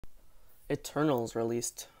Eternals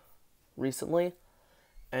released recently,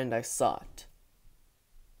 and I saw it.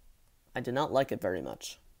 I did not like it very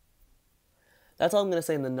much. That's all I'm going to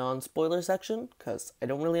say in the non-spoiler section, because I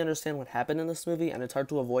don't really understand what happened in this movie, and it's hard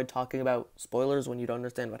to avoid talking about spoilers when you don't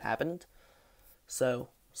understand what happened. So,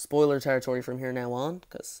 spoiler territory from here now on,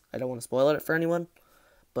 because I don't want to spoil it for anyone,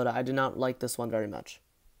 but I did not like this one very much.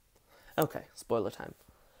 Okay, spoiler time.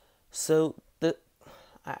 So,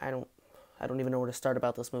 I don't even know where to start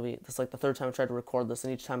about this movie. This is like the third time I tried to record this,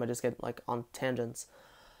 and each time I just get like on tangents.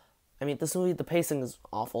 I mean, this movie, the pacing is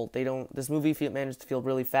awful. This movie managed to feel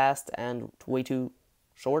really fast and way too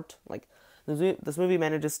short. Like, this movie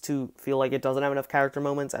manages to feel like it doesn't have enough character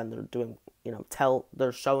moments, and they're doing,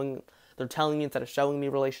 they're telling me instead of showing me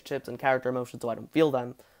relationships and character emotions so I don't feel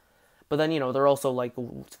them. But then, they're also like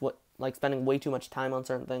spending way too much time on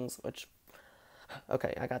certain things, which,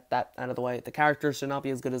 okay, I got that out of the way. The characters should not be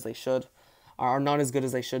as good as they should, are not as good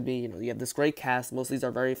as they should be. You have this great cast. Most of these are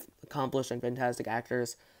very accomplished and fantastic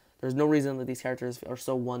actors. There's no reason that these characters are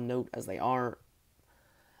so one note as they are.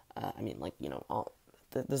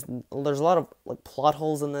 There's a lot of like plot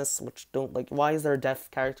holes in this, which don't like. Why is there a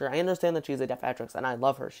deaf character? I understand that she's a deaf actress, and I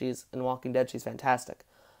love her. She's in Walking Dead. She's fantastic.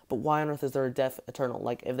 But why on earth is there a deaf Eternal?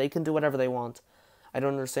 Like, if they can do whatever they want, I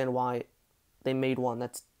don't understand why they made one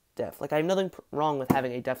that's deaf. Like, I have nothing wrong with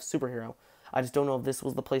having a deaf superhero. I just don't know if this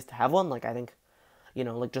was the place to have one. Like, I think,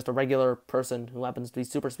 like just a regular person who happens to be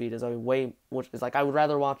super speed is which is like, I would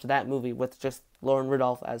rather watch that movie with just Lauren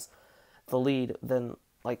Ridolph as the lead than,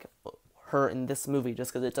 like, her in this movie,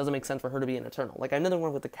 just because it doesn't make sense for her to be an Eternal. Like, I have nothing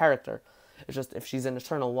wrong with the character. It's just, if she's an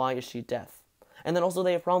Eternal, why is she deaf? And then also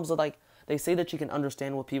they have problems with, like, they say that she can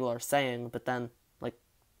understand what people are saying, but then, like,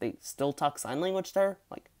 they still talk sign language to her?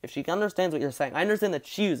 Like, if she understands what you're saying, I understand that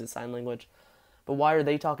she uses sign language, but why are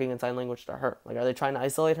they talking in sign language to her? Like, are they trying to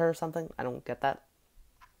isolate her or something? I don't get that.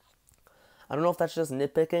 I don't know if that's just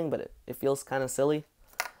nitpicking, but it feels kind of silly.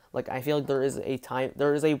 Like, I feel like there is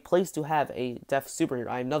a place to have a deaf superhero.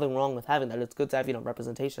 I have nothing wrong with having that. It's good to have,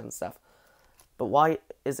 representation and stuff. But why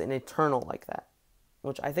is an Eternal like that?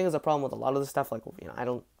 Which I think is a problem with a lot of the stuff. Like, I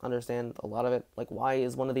don't understand a lot of it. Like, why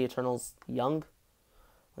is one of the Eternals young?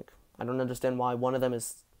 Like, I don't understand why one of them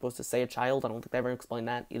is supposed to say a child. I don't think they ever explained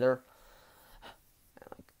that either.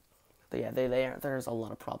 There's a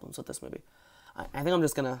lot of problems with this movie. I think I'm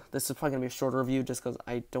just this is probably going to be a shorter review just because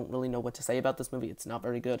I don't really know what to say about this movie. It's not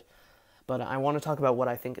very good. But I want to talk about what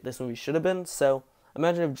I think this movie should have been. So,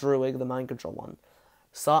 imagine if Druig, the mind control one,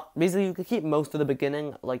 basically you could keep most of the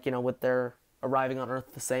beginning, like, with their arriving on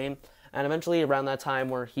Earth the same. And eventually around that time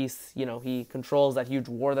where he controls that huge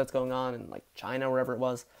war that's going on in, like, China, wherever it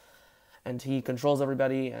was. And he controls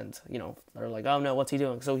everybody and, they're like, oh no, what's he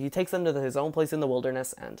doing? So he takes them to his own place in the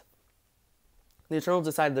wilderness, and the Eternals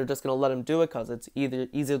decide they're just going to let him do it because it's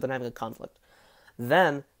easier than having a conflict.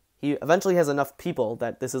 Then, he eventually has enough people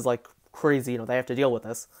that this is, like, crazy, they have to deal with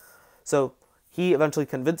this. So, he eventually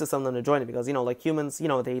convinces some of them to join him because, like humans,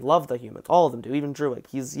 they love the humans. All of them do, even Druig.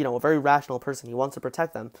 He's, a very rational person. He wants to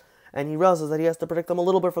protect them. And he realizes that he has to protect them a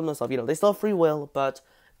little bit from themselves. They still have free will, but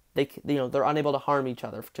they're unable to harm each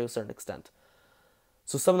other to a certain extent.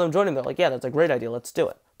 So some of them join him. They're like, yeah, that's a great idea. Let's do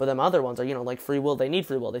it. But then other ones are, like free will. They need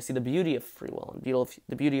free will. They see the beauty of free will and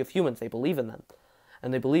the beauty of humans. They believe in them.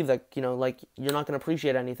 And they believe that, like, you're not going to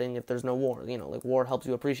appreciate anything if there's no war. Like, war helps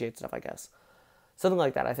you appreciate stuff, I guess. Something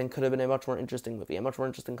like that, I think, could have been a much more interesting movie, a much more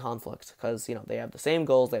interesting conflict, because, they have the same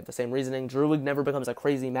goals, they have the same reasoning. Druig never becomes a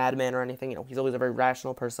crazy madman or anything, he's always a very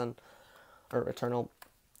rational person, or Eternal.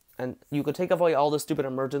 And you could take away all the stupid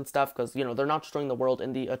emergent stuff, because, they're not destroying the world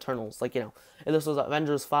in the Eternals. Like, if this was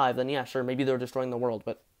Avengers 5, then yeah, sure, maybe they're destroying the world,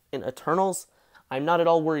 but in Eternals, I'm not at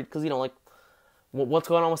all worried, because, like, what's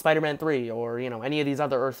going on with Spider-Man 3, or, any of these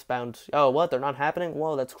other Earthbound, oh, what, they're not happening?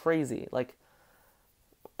 Whoa, that's crazy. Like,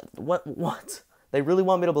 what? They really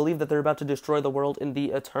want me to believe that they're about to destroy the world in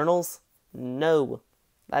the Eternals? No.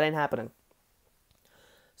 That ain't happening.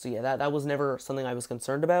 So yeah, that was never something I was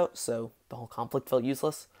concerned about, so the whole conflict felt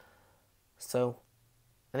useless. So,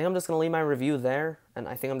 I think I'm just going to leave my review there, and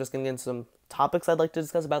I think I'm just going to get into some topics I'd like to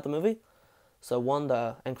discuss about the movie. So one,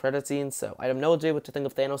 the end credit scenes. So I have no idea what to think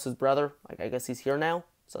of Thanos' brother. Like, I guess he's here now,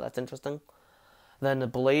 so that's interesting. Then the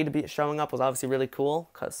Blade showing up was obviously really cool,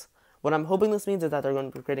 because what I'm hoping this means is that they're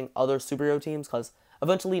going to be creating other superhero teams, because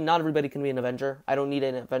eventually not everybody can be an Avenger. I don't need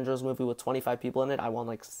an Avengers movie with 25 people in it. I want,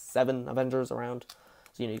 like, 7 Avengers around.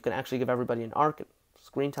 So, you can actually give everybody an arc,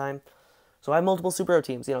 screen time. So I have multiple superhero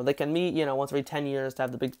teams. They can meet, once every 10 years to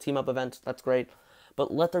have the big team-up event. That's great.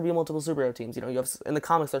 But let there be multiple superhero teams. You have, in the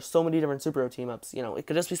comics, there's so many different superhero team-ups. It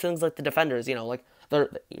could just be things like the Defenders, like,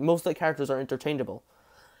 most of the characters are interchangeable.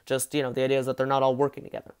 Just, the idea is that they're not all working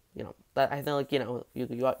together. That I feel like,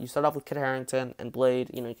 you start off with Kit Harington and Blade.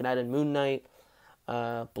 You can add in Moon Knight.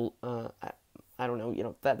 I don't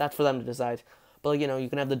know. That's for them to decide. But you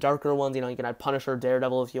can have the darker ones. You can add Punisher,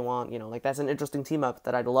 Daredevil if you want. That's an interesting team up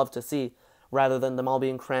that I'd love to see, rather than them all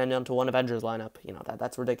being crammed onto one Avengers lineup.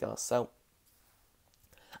 That's ridiculous. So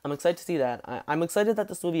I'm excited to see that. I'm excited that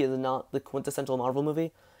this movie is not the quintessential Marvel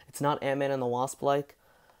movie. It's not Ant-Man and the Wasp like.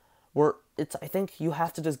 I think you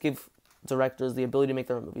have to just give directors the ability to make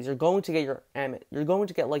their own movies. You're going to get your Ant-Man. You're going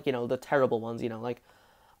to get the terrible ones. Like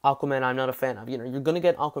Aquaman. I'm not a fan of. You're going to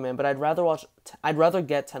get Aquaman, but I'd rather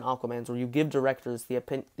get 10 Aquamans where you give directors the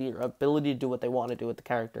ability to do what they want to do with the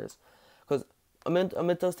characters. Because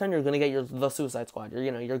amid those 10, you're going to get the Suicide Squad. You're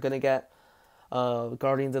going to get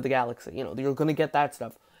Guardians of the Galaxy. You're going to get that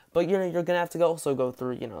stuff. But you're going to have to also go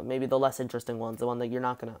through, maybe the less interesting ones, the one that you're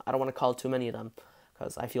not going to, I don't want to call too many of them,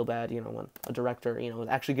 because I feel bad, when a director, is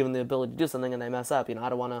actually given the ability to do something and they mess up. I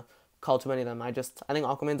don't want to call too many of them. I think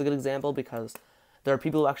Aquaman's a good example because there are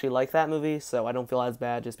people who actually like that movie, so I don't feel as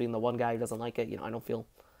bad just being the one guy who doesn't like it. I don't feel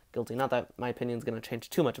guilty. Not that my opinion's going to change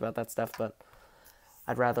too much about that stuff, but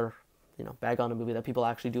I'd rather, bag on a movie that people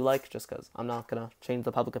actually do like, just because I'm not going to change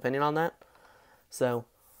the public opinion on that. So,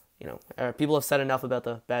 people have said enough about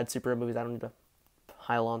the bad superhero movies. I don't need to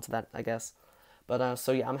pile on to that, I guess. But,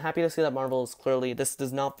 so yeah, I'm happy to see that Marvel is clearly, this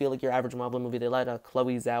does not feel like your average Marvel movie. They let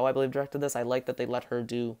Chloe Zhao, I believe, directed this. I like that they let her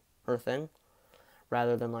do her thing,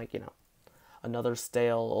 rather than, another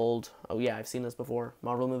stale, old, oh yeah, I've seen this before,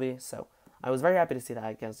 Marvel movie. So, I was very happy to see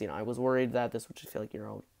that, because, I was worried that this would just feel like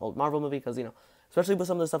your old Marvel movie, because, especially with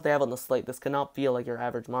some of the stuff they have on the slate, this cannot feel like your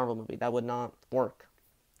average Marvel movie. That would not work.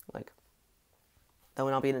 That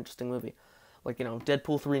would not be an interesting movie.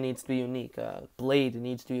 Deadpool 3 needs to be unique. Blade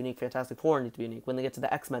needs to be unique. Fantastic Four needs to be unique. When they get to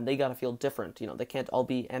the X-Men, they gotta feel different. They can't all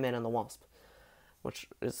be Ant-Man and the Wasp. Which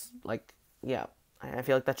is, yeah, I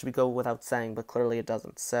feel like that should go without saying, but clearly it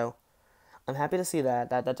doesn't. So, I'm happy to see that.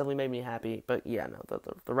 That definitely made me happy. But, yeah, no,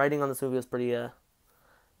 the writing on this movie was pretty,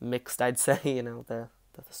 mixed, I'd say. The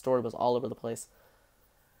story was all over the place.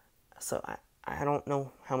 So, I don't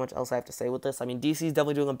know how much else I have to say with this. I mean, DC's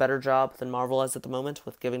definitely doing a better job than Marvel is at the moment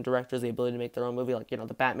with giving directors the ability to make their own movie.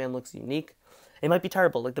 The Batman looks unique. It might be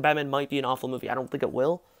terrible. The Batman might be an awful movie. I don't think it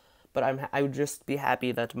will. But I would just be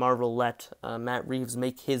happy that Marvel let Matt Reeves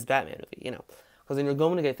make his Batman movie, Because then you're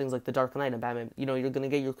going to get things like The Dark Knight and Batman. You're going to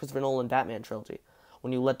get your Christopher Nolan Batman trilogy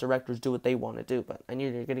when you let directors do what they want to do. And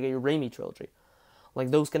you're going to get your Raimi trilogy.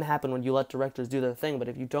 Those can happen when you let directors do their thing, but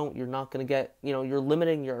if you don't, you're not going to get, you're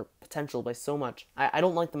limiting your potential by so much. I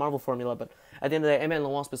don't like the Marvel formula, but at the end of the day, Ant-Man and the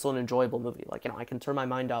Wasp is still an enjoyable movie. I can turn my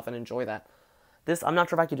mind off and enjoy that. This, I'm not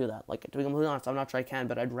sure if I could do that. To be completely honest, I'm not sure I can,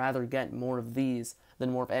 but I'd rather get more of these than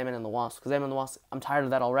more of Ant-Man and the Wasp, because Ant-Man and the Wasp, I'm tired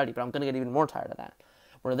of that already, but I'm going to get even more tired of that.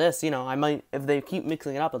 Where this, I might, if they keep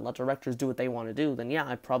mixing it up and let directors do what they want to do, then yeah,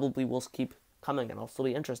 I probably will keep coming and I'll still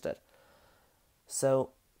be interested.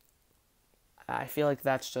 So, I feel like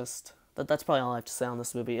that's probably all I have to say on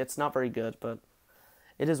this movie. It's not very good, but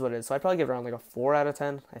it is what it is. So I'd probably give it around a 4 out of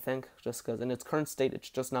 10, I think, just because in its current state, it's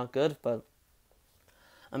just not good, but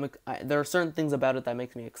there are certain things about it that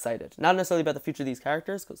make me excited. Not necessarily about the future of these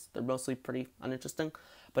characters, because they're mostly pretty uninteresting,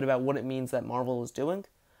 but about what it means that Marvel is doing,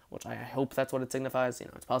 which I hope that's what it signifies.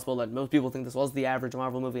 It's possible that most people think this was the average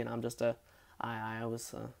Marvel movie, and I'm just I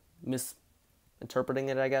was misinterpreting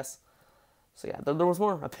it, I guess. So yeah, there was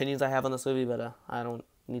more opinions I have on this movie, but I don't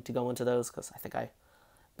need to go into those because I think I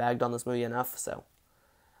bagged on this movie enough. So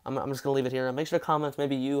I'm just going to leave it here. Make sure to comment.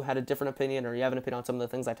 Maybe you had a different opinion or you have an opinion on some of the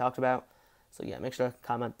things I talked about. So yeah, make sure to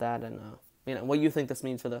comment that and what you think this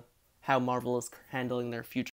means for how Marvel is handling their future.